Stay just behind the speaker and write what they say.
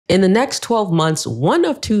In the next 12 months, one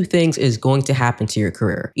of two things is going to happen to your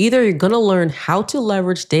career. Either you're going to learn how to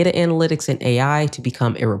leverage data analytics and AI to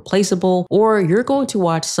become irreplaceable, or you're going to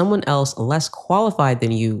watch someone else less qualified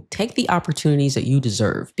than you take the opportunities that you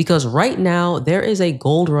deserve. Because right now, there is a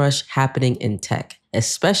gold rush happening in tech,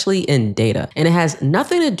 especially in data. And it has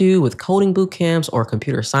nothing to do with coding boot camps or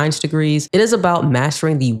computer science degrees. It is about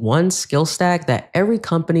mastering the one skill stack that every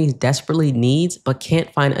company desperately needs but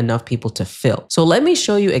can't find enough people to fill. So let me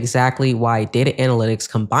show you exactly why data analytics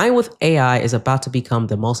combined with AI is about to become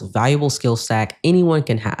the most valuable skill stack anyone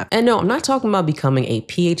can have. And no, I'm not talking about becoming a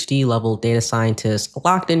PhD level data scientist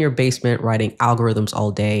locked in your basement writing algorithms all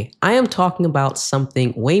day. I am talking about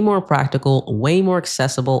something way more practical, way more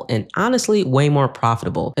accessible, and honestly, way more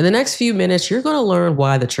profitable. In the next few minutes, you're going to learn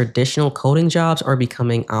why the traditional coding jobs are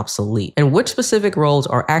becoming obsolete and which specific roles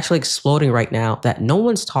are actually exploding right now that no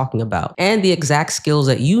one's talking about, and the exact skills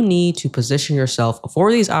that you need to position yourself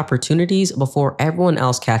for these opportunities before everyone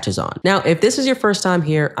else catches on. Now, if this is your first time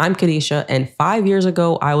here, I'm Kadisha, and 5 years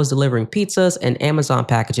ago, I was delivering pizzas and Amazon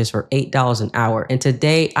packages for $8 an hour. And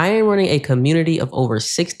today, I am running a community of over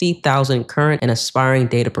 60,000 current and aspiring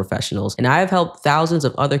data professionals. And I have helped thousands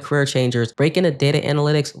of other career changers break into data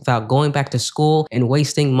analytics without going back to school and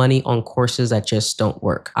wasting money on courses that just don't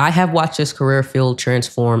work. I have watched this career field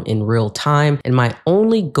transform in real time, and my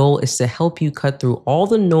only goal is to help you cut through all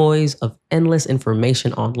the noise of endless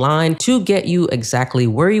information online to get you exactly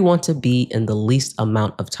where you want to be in the least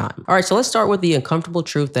amount of time. All right, so let's start with the uncomfortable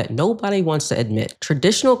truth that nobody wants to admit.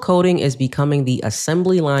 Traditional coding is becoming the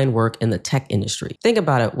assembly line work in the tech industry. Think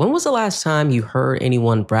about it. When was the last time you heard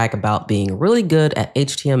anyone brag about being really good at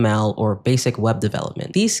HTML or basic web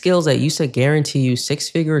development? These skills that used to guarantee you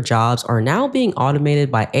six-figure jobs are now being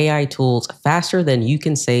automated by AI tools faster than you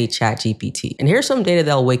can say ChatGPT. And here's some data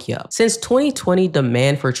that'll wake you up. Since 2020,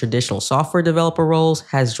 demand for traditional software developer roles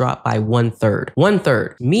has dropped by 1/3.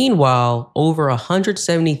 1/3. Meanwhile, over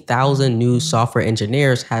 170,000 new software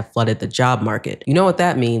engineers have flooded the job market. You know what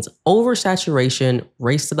that means? Oversaturation,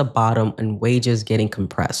 race to the bottom, and wages getting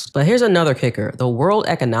compressed. But here's another kicker. The World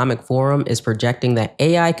Economic Forum is projecting that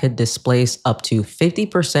AI could displace up to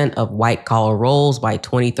 50% of white-collar roles by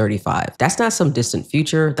 2035. That's not some distant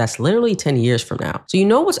future. That's literally 10 years from now. So you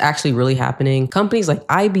know what's actually really happening? Companies like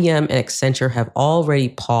IBM and Accenture have already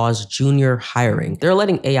paused junior hiring. They're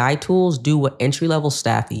letting AI tools do what entry-level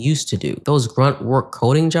staff used to do. Those grunt work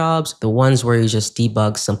coding jobs, the ones where you just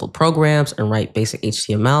debug simple programs and write basic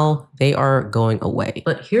HTML, they are going away.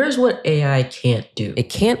 But here's what AI can't do. It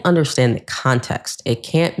can't understand the context. It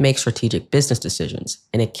can't make strategic business decisions.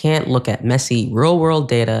 And it can't look at messy real-world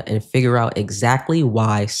data and figure out exactly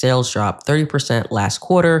why sales dropped 30% last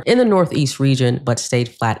quarter in the Northeast region, but stayed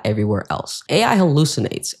flat everywhere else. AI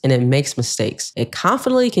hallucinates and it makes mistakes. It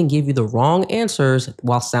confidently can give you the wrong answers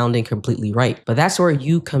while sounding completely right. But that's where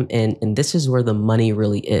you come in, and this is where the money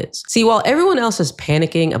really is. See, while everyone else is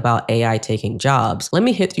panicking about AI taking jobs, let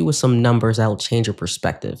me hit you with some numbers that will change your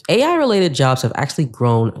perspective. AI-related jobs have actually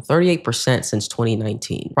grown 38% since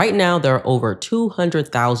 2019. Right now, there are over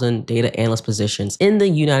 200,000 data analyst positions in the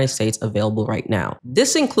United States available right now.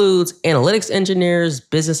 This includes analytics engineers,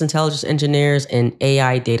 business intelligence engineers, and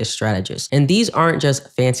AI data strategists. And these aren't just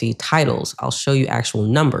fancy titles. I'll show you actual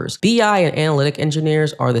numbers. BI and analytic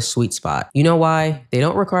engineers are the sweet spot. You know why? They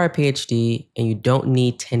don't require a PhD and you don't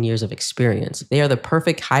need 10 years of experience. They are the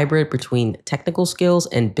perfect hybrid between technical skills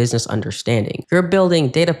and business understanding. You're building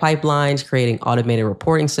data pipelines, creating automated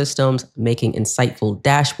reporting systems, making insightful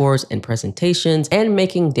dashboards and presentations, and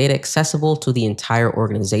making data accessible to the entire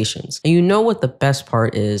organizations. And you know what the best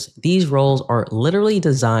part is? These roles are literally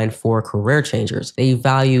designed for career changers. They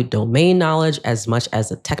value domain knowledge as much as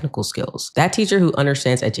the technical skills. That teacher who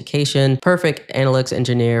understands education, perfect analytics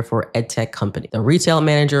engineer for edtech company. The retail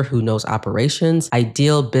manager who knows operations,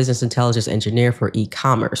 ideal business intelligence engineer for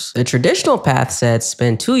e-commerce. The traditional path said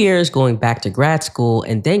spend 2 years going back to grad school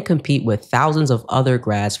and then compete with thousands of other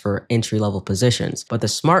grads for entry-level positions. But the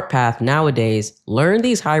smart path nowadays, learn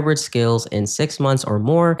these hybrid skills in 6 months or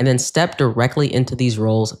more and then step directly into these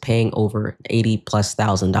roles paying over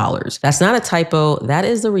 $80,000+. That's not a typo. That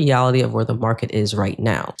is the reality of where the market is right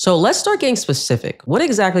now. So let's start getting specific. What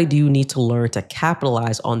exactly do you need to learn to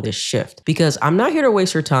capitalize on this shift? Because I'm not here to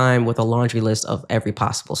waste your time with a laundry list of every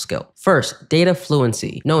possible skill. First, data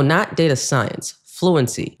fluency. No, not data science.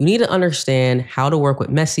 Fluency. You need to understand how to work with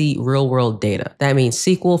messy real-world data. That means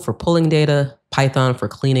SQL for pulling data, Python for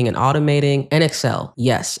cleaning and automating, and Excel.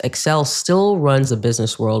 Yes, Excel still runs the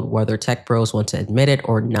business world whether tech pros want to admit it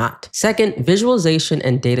or not. Second, visualization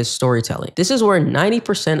and data storytelling. This is where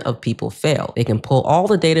 90% of people fail. They can pull all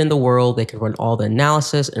the data in the world, they can run all the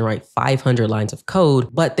analysis and write 500 lines of code,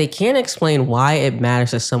 but they can't explain why it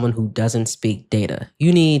matters to someone who doesn't speak data.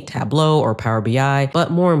 You need Tableau or Power BI,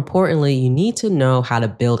 but more importantly, you need to know how to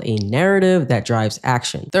build a narrative that drives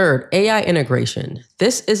action. Third, AI integration.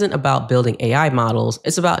 This isn't about building AI models,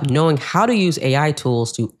 it's about knowing how to use AI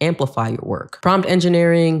tools to amplify your work. Prompt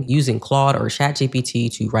engineering, using Claude or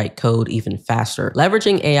ChatGPT to write code even faster,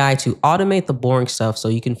 leveraging AI to automate the boring stuff so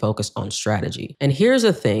you can focus on strategy. And here's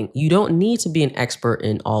the thing, you don't need to be an expert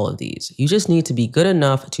in all of these. You just need to be good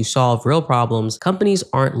enough to solve real problems. Companies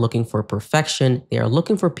aren't looking for perfection, they are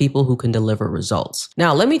looking for people who can deliver results.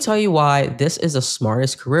 Now, let me tell you why this is the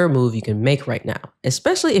smartest career move you can make right now,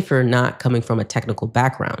 especially if you're not coming from a technical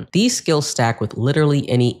background. These skills stack with literally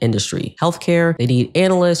any industry. Healthcare, they need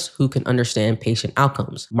analysts who can understand patient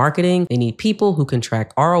outcomes. Marketing, they need people who can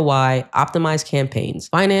track ROI, optimize campaigns.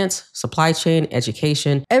 Finance, supply chain,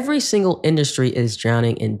 education, every single industry is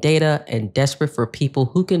drowning in data and desperate for people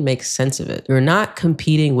who can make sense of it. You're not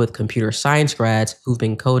competing with computer science grads who've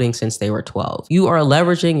been coding since they were 12. You are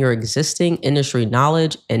leveraging your existing industry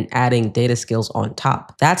knowledge and adding data skills on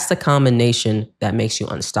top. That's the combination that makes you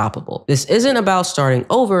unstoppable. This isn't about starting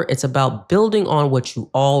over, it's about building on what you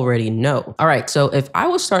already know. All right, so if I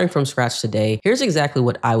was starting from scratch today, here's exactly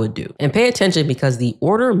what I would do. And pay attention because the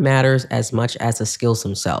order matters as much as the skills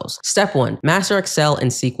themselves. Step 1, master Excel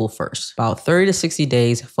and SQL first. About 30 to 60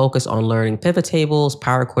 days, focus on learning pivot tables,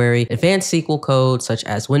 Power Query, advanced SQL code such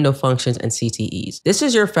as window functions and CTEs. This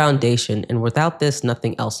is your foundation, and without this,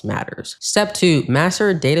 nothing else matters. Step 2,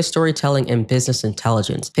 master data storytelling and business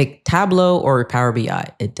intelligence. Pick Tableau or Power BI.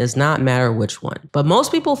 It does not matter which one. But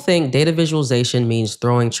most people think data visualization means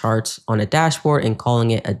throwing charts on a dashboard and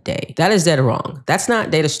calling it a day. That is dead wrong. That's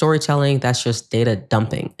not data storytelling, that's just data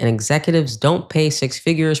dumping. And executives don't pay 6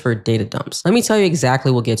 figures for data dumps. Let me tell you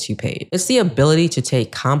exactly what gets you paid. It's the ability to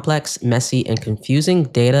take complex, messy, and confusing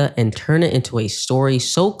data and turn it into a story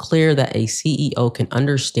so clear that a CEO can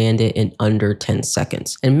understand it in under 10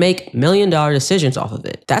 seconds and make million-dollar decisions off of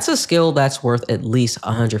it. That's a skill that's worth at least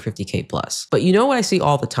 $150K plus. But you know what I see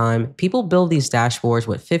all the time? People build these dashboards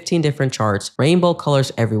with 15 different charts, rainbow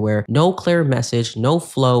colors everywhere, no clear message, no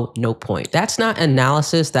flow, no point. That's not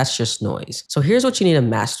analysis, that's just noise. So here's what you need to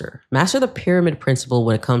master. Master the pyramid principle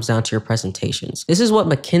when it comes down to your presentations. This is what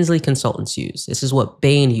McKinsey consultants use. This is what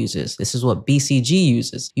Bain uses. This is what BCG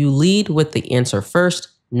uses. You lead with the answer first,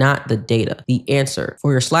 not the data, the answer.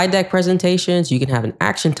 For your slide deck presentations, you can have an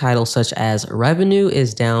action title such as revenue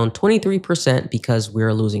is down 23% because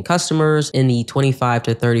we're losing customers in the 25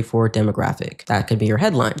 to 34 demographic. That could be your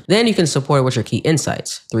headline. Then you can support it with your key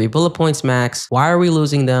insights. 3 bullet points max. Why are we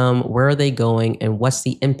losing them? Where are they going? And what's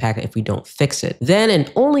the impact if we don't fix it? Then and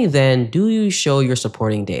only then do you show your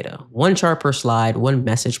supporting data. 1 chart per slide, 1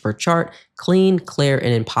 message per chart, clean, clear,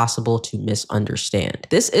 and impossible to misunderstand.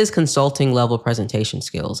 This is consulting level presentation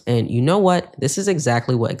skills. And you know what? This is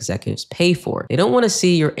exactly what executives pay for. They don't want to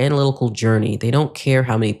see your analytical journey. They don't care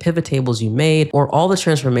how many pivot tables you made or all the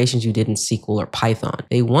transformations you did in SQL or Python.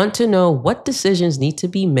 They want to know what decisions need to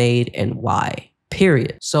be made and why.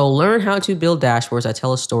 Period. So learn how to build dashboards that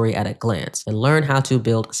tell a story at a glance, and learn how to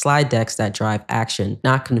build slide decks that drive action,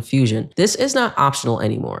 not confusion. This is not optional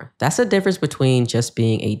anymore. That's the difference between just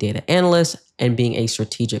being a data analyst and being a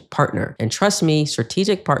strategic partner. And trust me,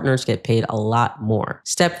 strategic partners get paid a lot more.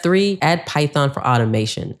 Step 3, add Python for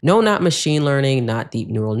automation. No, not machine learning, not deep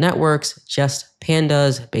neural networks, just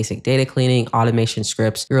pandas, basic data cleaning, automation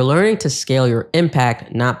scripts. You're learning to scale your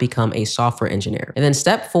impact, not become a software engineer. And then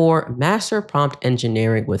step 4, master prompt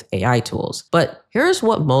engineering with AI tools. But here's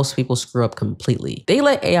what most people screw up completely. They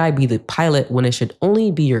let AI be the pilot when it should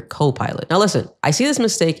only be your co-pilot. Now listen, I see this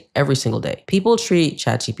mistake every single day. People treat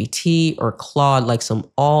ChatGPT or Claude like some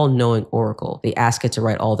all-knowing oracle. They ask it to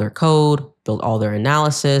write all their code, build all their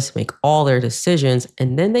analysis, make all their decisions,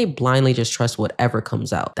 and then they blindly just trust whatever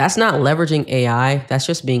comes out. That's not leveraging AI, that's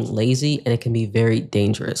just being lazy, and it can be very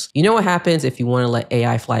dangerous. You know what happens if you want to let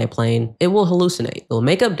AI fly a plane? It will hallucinate. It will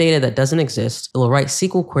make up data that doesn't exist. It will write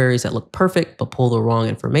SQL queries that look perfect but pull the wrong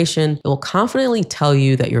information. It will confidently tell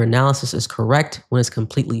you that your analysis is correct when it's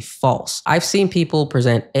completely false. I've seen people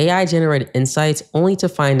present AI-generated insights only to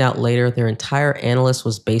find out later their entire analysis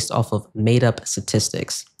was based off of made-up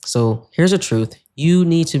statistics. So here's the truth. You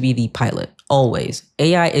need to be the pilot. always.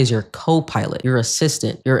 AI is your co-pilot, your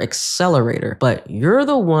assistant, your accelerator, but you're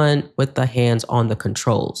the one with the hands on the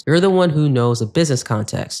controls. You're the one who knows the business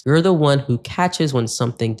context. You're the one who catches when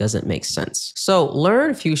something doesn't make sense. So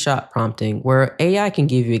learn few-shot prompting, where AI can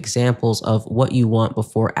give you examples of what you want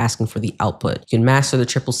before asking for the output. You can master the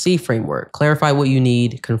CCC framework, clarify what you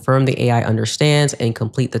need, confirm the AI understands, and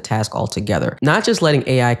complete the task altogether. Not just letting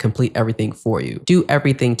AI complete everything for you. Do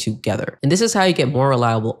everything together. And this is how you get more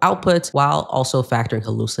reliable outputs while also factoring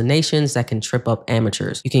hallucinations that can trip up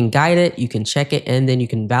amateurs. You can guide it, you can check it, and then you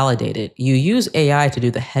can validate it. You use AI to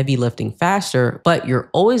do the heavy lifting faster, but you're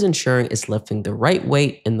always ensuring it's lifting the right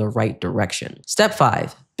weight in the right direction. Step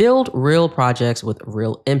 5. Build real projects with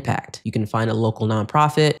real impact. You can find a local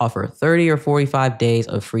nonprofit, offer 30 or 45 days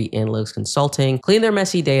of free analytics consulting, clean their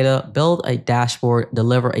messy data, build a dashboard,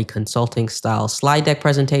 deliver a consulting style slide deck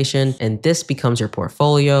presentation, and this becomes your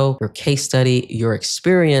portfolio, your case study, your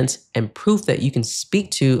experience, and proof that you can speak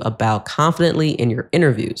to about confidently in your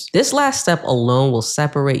interviews. This last step alone will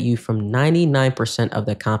separate you from 99% of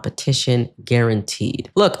the competition, guaranteed.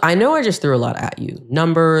 Look, I know I just threw a lot at you.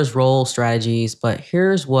 Numbers, roles, strategies, but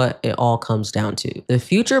here's what it all comes down to. The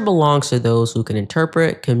future belongs to those who can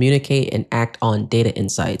interpret, communicate, and act on data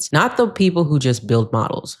insights. Not the people who just build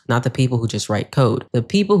models, not the people who just write code, the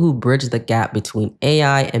people who bridge the gap between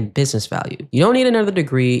AI and business value. You don't need another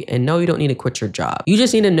degree, and no, you don't need to quit your job. You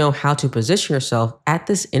just need to know how to position yourself at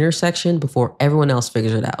this intersection before everyone else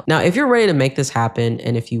figures it out. Now, if you're ready to make this happen,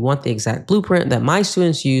 and if you want the exact blueprint that my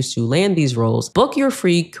students use to land these roles, book your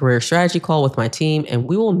free career strategy call with my team, and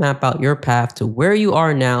we will map out your path to where you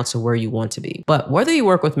are now to where you want to be. But whether you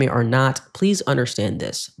work with me or not, please understand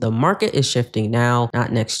this. The market is shifting now,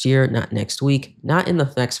 not next year, not next week, not in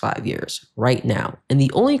the next 5 years, right now. And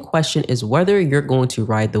the only question is whether you're going to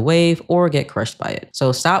ride the wave or get crushed by it.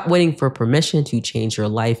 So stop waiting for permission to change your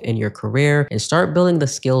life and your career and start building the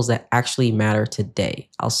skills that actually matter today.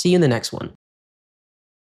 I'll see you in the next one.